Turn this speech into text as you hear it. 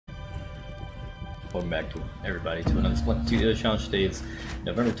Welcome back to everybody to another Spelunky 2 challenge. Today is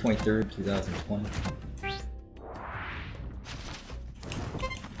November 23rd, 2020.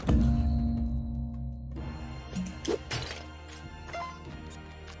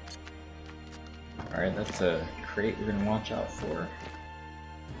 Alright, that's a crate we're gonna watch out for.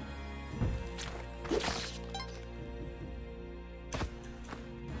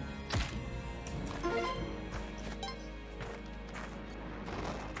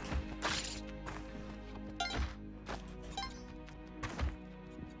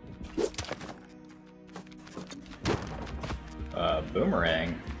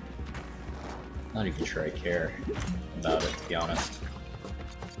 Boomerang. Not even sure I care about it, to be honest.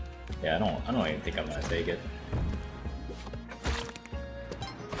 Yeah, I don't even think I'm gonna take it.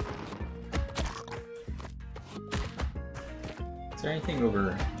 Is there anything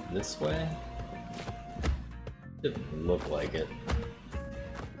over this way? Didn't look like it.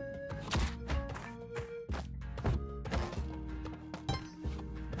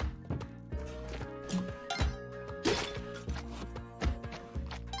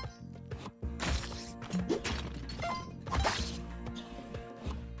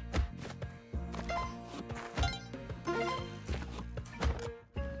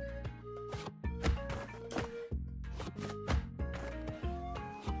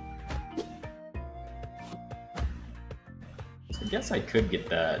 I guess I could get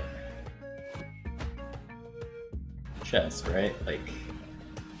that chest, right? Like,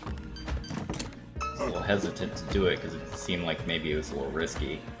 I was a little hesitant to do it because it seemed like maybe it was a little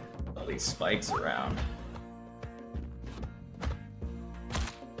risky. All these spikes around.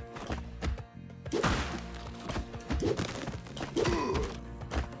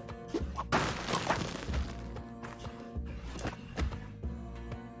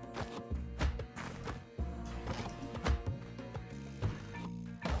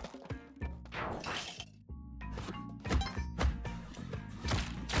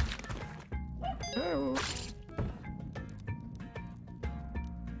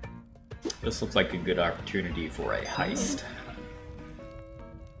 This looks like a good opportunity for a heist.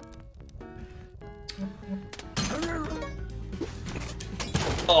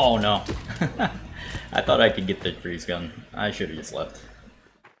 Oh no! I thought I could get the freeze gun. I should have just left.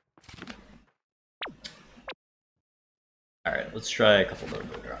 Alright, let's try a couple more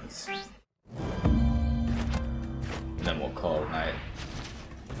good runs. And then we'll call it a night.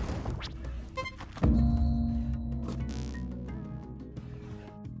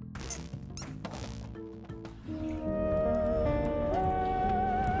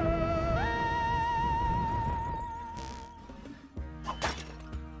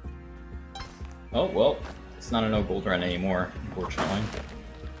 Oh, well, it's not a no gold run anymore, unfortunately.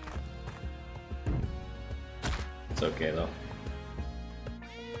 It's okay, though.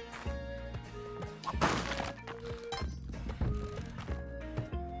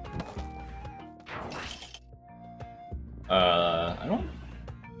 I don't...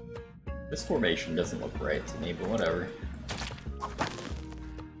 This formation doesn't look right to me, but whatever.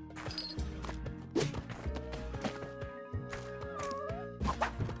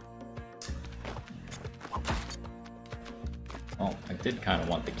 Oh, I did kind of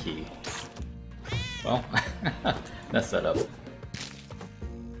want the key. Well, messed that up.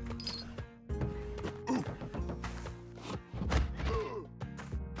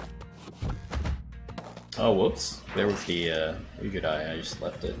 Oh, whoops. There was the good eye. I just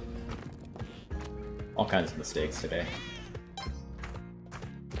left it. All kinds of mistakes today.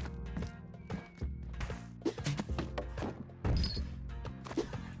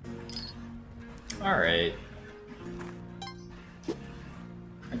 Alright.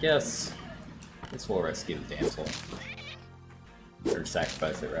 I guess we'll rescue the damsel. Or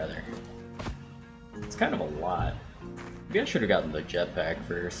sacrifice it, rather. It's kind of a lot. Maybe I should have gotten the jetpack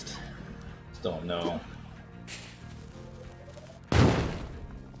first. Just don't know.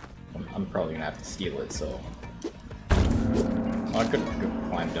 I'm probably gonna have to steal it, so... Oh, I couldn't have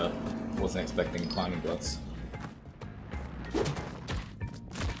climbed up. Wasn't expecting climbing butts.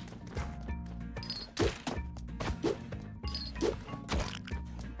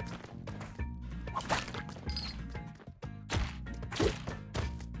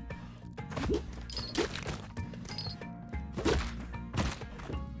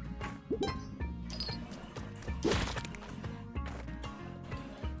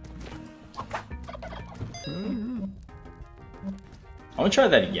 I want to try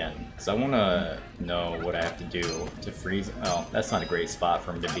that again, because I want to know what I have to do to freeze. Oh, that's not a great spot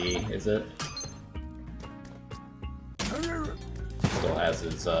for him to be, is it? Still has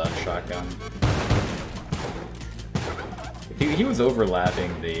his shotgun. He was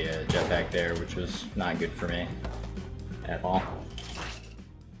overlapping the jetpack there, which was not good for me at all.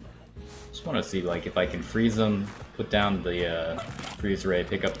 Just want to see like if I can freeze him, put down the freeze ray,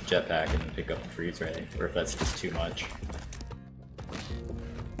 pick up the jetpack, and then pick up the freeze ray, or if that's just too much.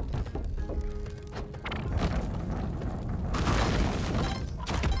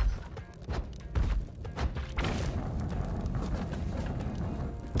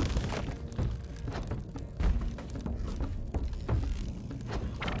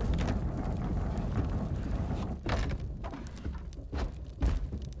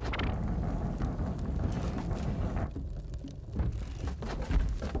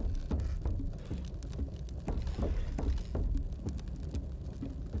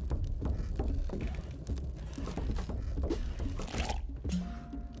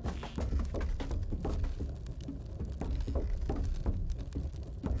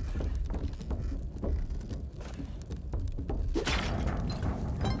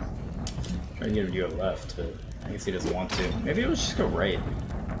 Trying to get him to go left, but I guess he doesn't want to. Maybe we'll just go right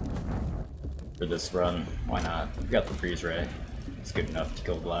for this run. Why not? We got the freeze ray. It's good enough to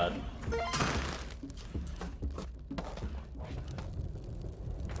kill Vlad.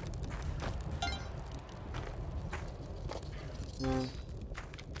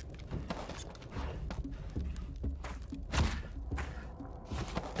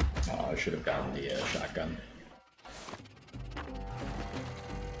 Oh, I should have gotten the shotgun.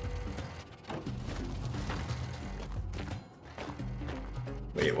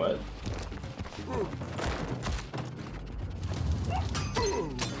 Wait, what?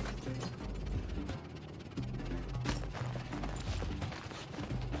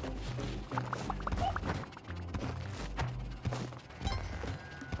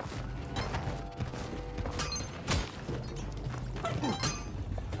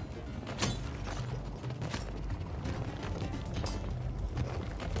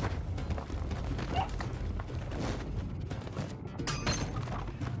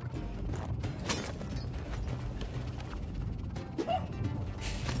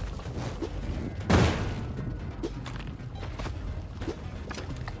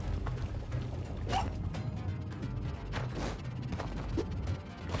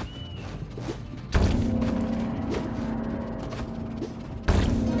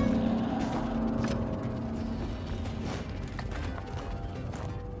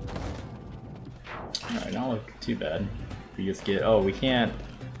 Alright, not look too bad. We just get, oh, we can't,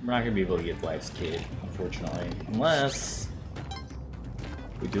 we're not gonna be able to get Vlad's Cave, unfortunately, unless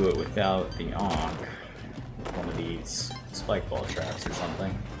we do it without the Ankh, one of these spike ball traps or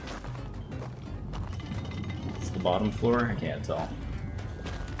something. It's the bottom floor? I can't tell.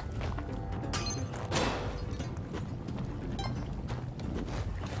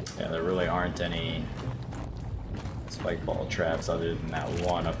 Yeah, there really aren't any spike ball traps other than that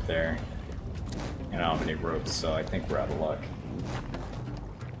one up there. And I don't have any ropes, so I think we're out of luck.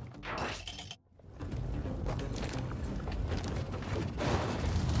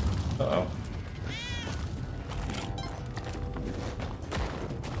 Uh-oh.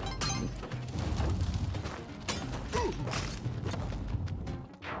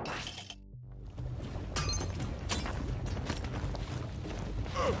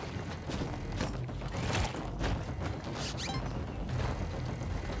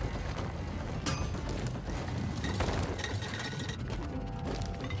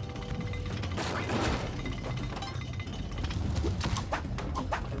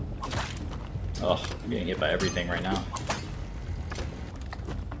 Oh, I'm getting hit by everything right now.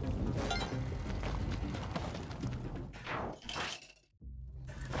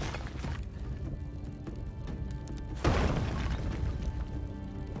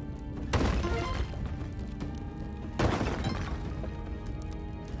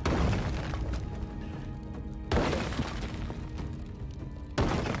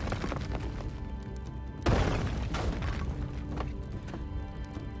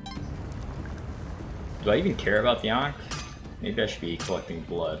 Do I even care about the Ankh? Maybe I should be collecting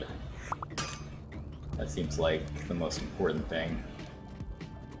blood. That seems like the most important thing.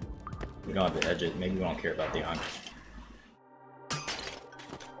 We don't have to edge it, maybe we don't care about the Ankh.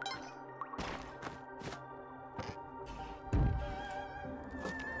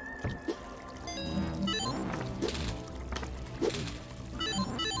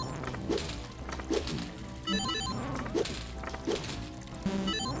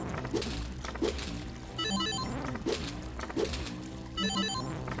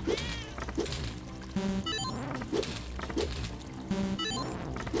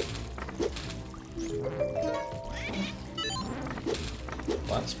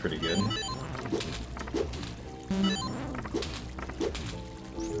 Well, that's pretty good.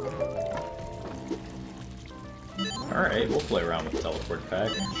 Alright, we'll play around with the teleport pack,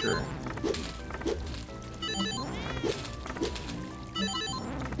 sure.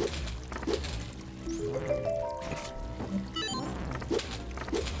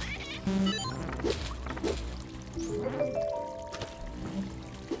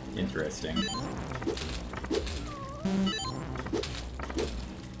 Interesting.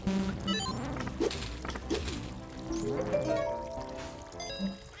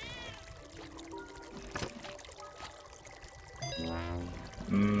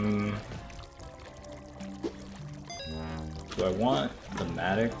 Do I want the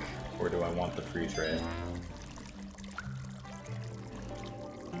Matic, or do I want the freeze ray?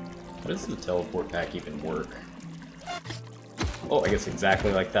 How does the teleport pack even work? Oh, I guess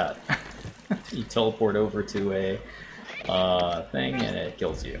exactly like that. You teleport over to a thing and it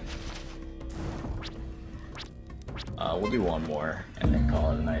kills you. We'll do one more and then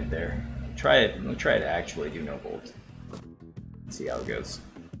call it a night there. We'll try to actually do no gold. See how it goes.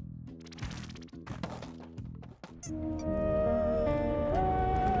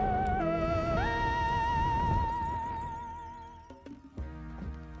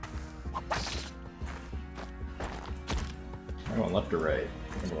 I'm going left or right?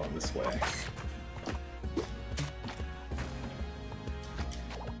 I'm going this way.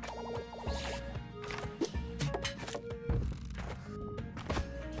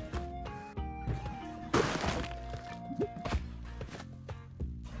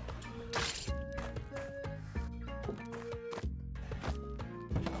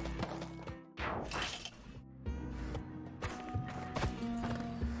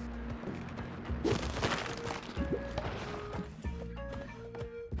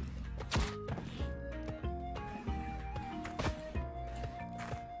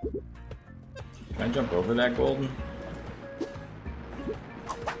 Can I jump over that golden?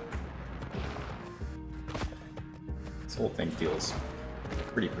 This whole thing feels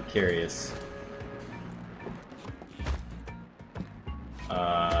pretty precarious.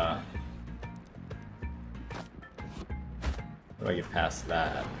 How do I get past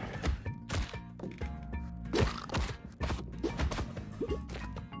that?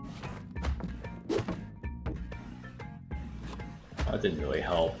 That didn't really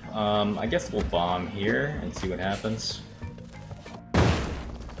help. I guess we'll bomb here and see what happens.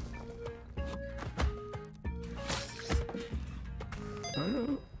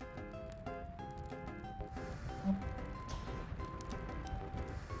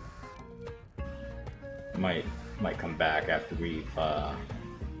 Might come back after we've got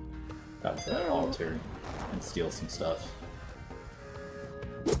to that altar and steal some stuff.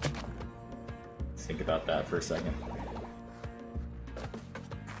 Let's think about that for a second.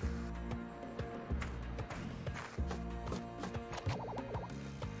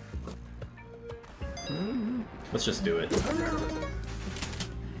 Let's just do it.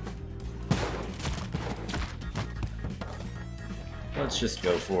 Let's just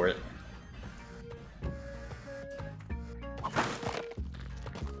go for it.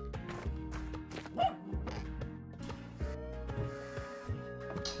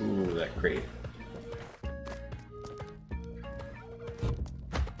 Ooh, that crate.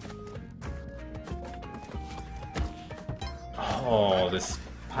 Oh, this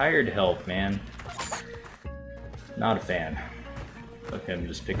hired help, man. Not a fan of him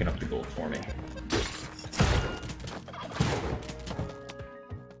just picking up the gold for me.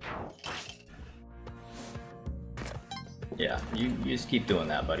 Yeah, you just keep doing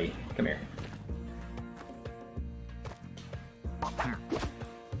that, buddy. Come here.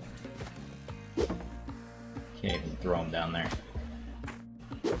 Can't even throw him down there.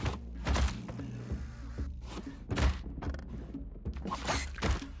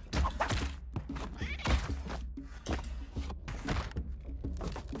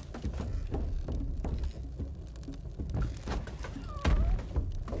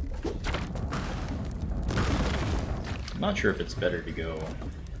 I'm not sure if it's better to go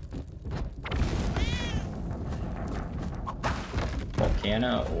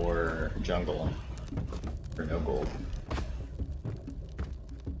Volcana or Jungle for no gold.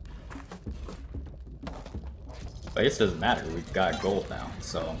 But I guess it doesn't matter, we've got gold now,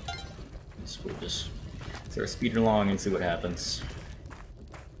 so we'll just sort of speed along and see what happens.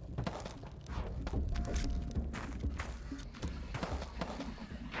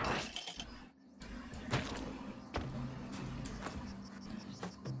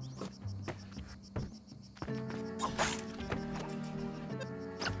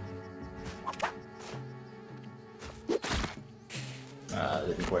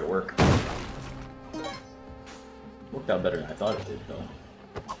 Didn't quite work. Worked out better than I thought it did, though.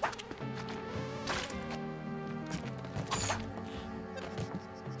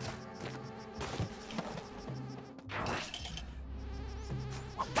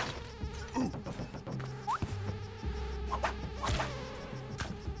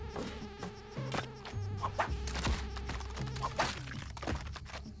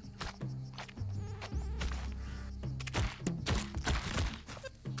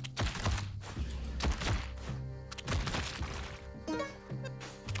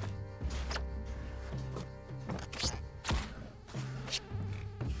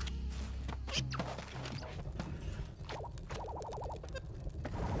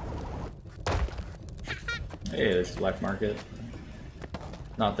 Hey, there's the black market.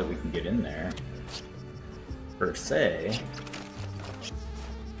 Not that we can get in there, per se.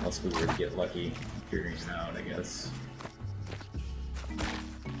 Unless we were to get lucky figuring it out, I guess.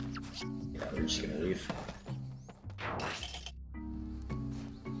 Yeah, we're just gonna leave.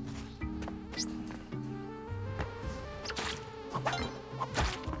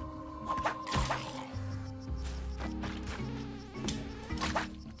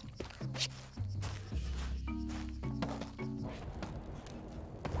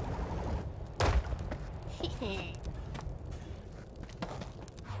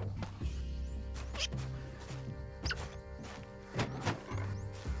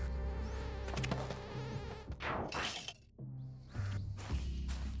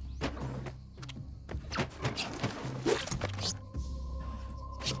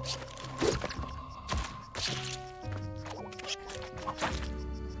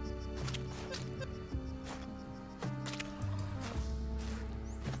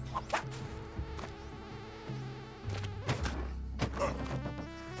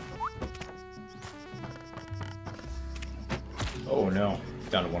 Oh no,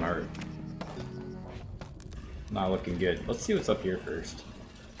 down to 1 heart. Not looking good. Let's see what's up here first.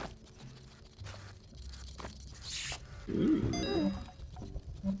 Ooh.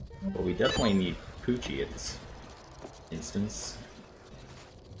 Well, we definitely need Poochie at this instance.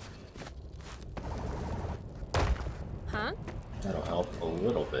 Huh? That'll help a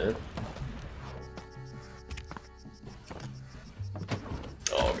little bit.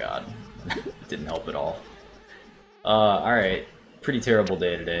 Oh god. Didn't help at all. Alright. Pretty terrible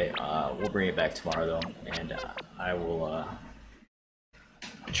day today. We'll bring it back tomorrow though, and I will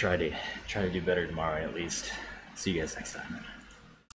try to do better tomorrow at least. See you guys next time.